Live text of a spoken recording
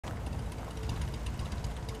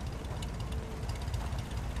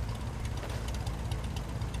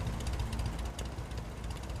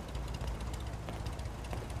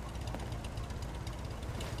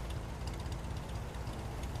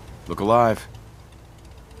Look alive.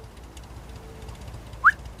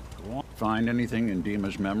 Go on. Find anything in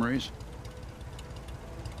DiMa's memories?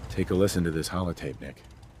 Take a listen to this holotape, Nick.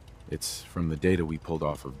 It's from the data we pulled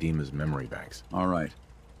off of DiMa's memory banks. All right.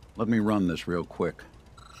 Let me run this real quick.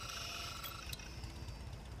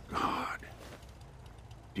 God.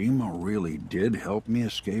 DiMa really did help me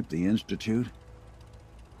escape the Institute?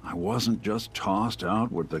 I wasn't just tossed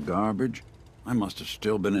out with the garbage. I must have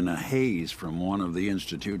still been in a haze from one of the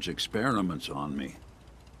Institute's experiments on me.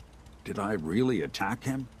 Did I really attack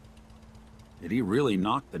him? Did he really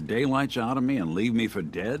knock the daylights out of me and leave me for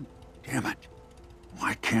dead? Damn it.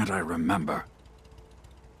 Why can't I remember?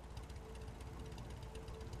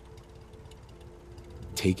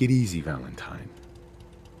 Take it easy, Valentine.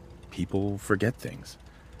 People forget things.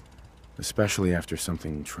 Especially after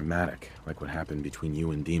something traumatic, like what happened between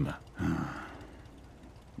you and DiMa.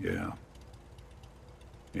 Yeah.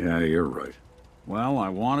 Yeah, you're right. Well, I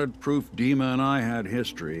wanted proof DiMa and I had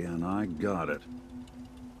history, and I got it.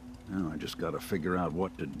 Now I just gotta figure out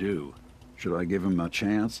what to do. Should I give him a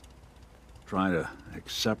chance? Try to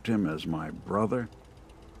accept him as my brother?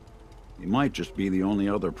 He might just be the only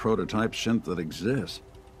other prototype synth that exists.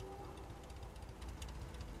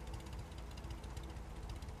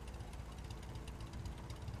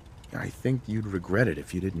 I think you'd regret it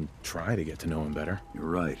if you didn't try to get to know him better. You're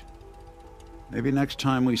right. Maybe next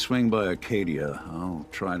time we swing by Acadia, I'll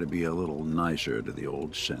try to be a little nicer to the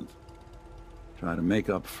old synth. Try to make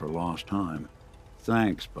up for lost time.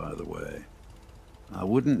 Thanks, by the way. I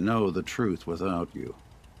wouldn't know the truth without you.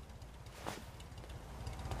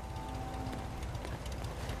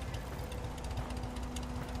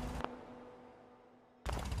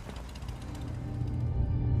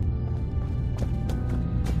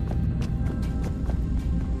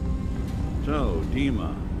 So,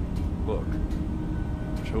 DiMa, look,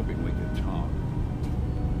 I was hoping we could talk.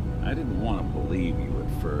 I didn't want to believe you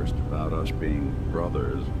at first about us being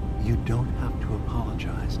brothers. You don't have to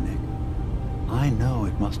apologize, Nick. I know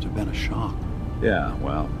it must have been a shock. Yeah,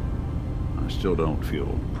 well, I still don't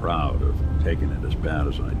feel proud of taking it as bad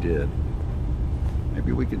as I did.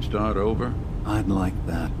 Maybe we could start over? I'd like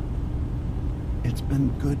that. It's been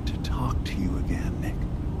good to talk to you again, Nick.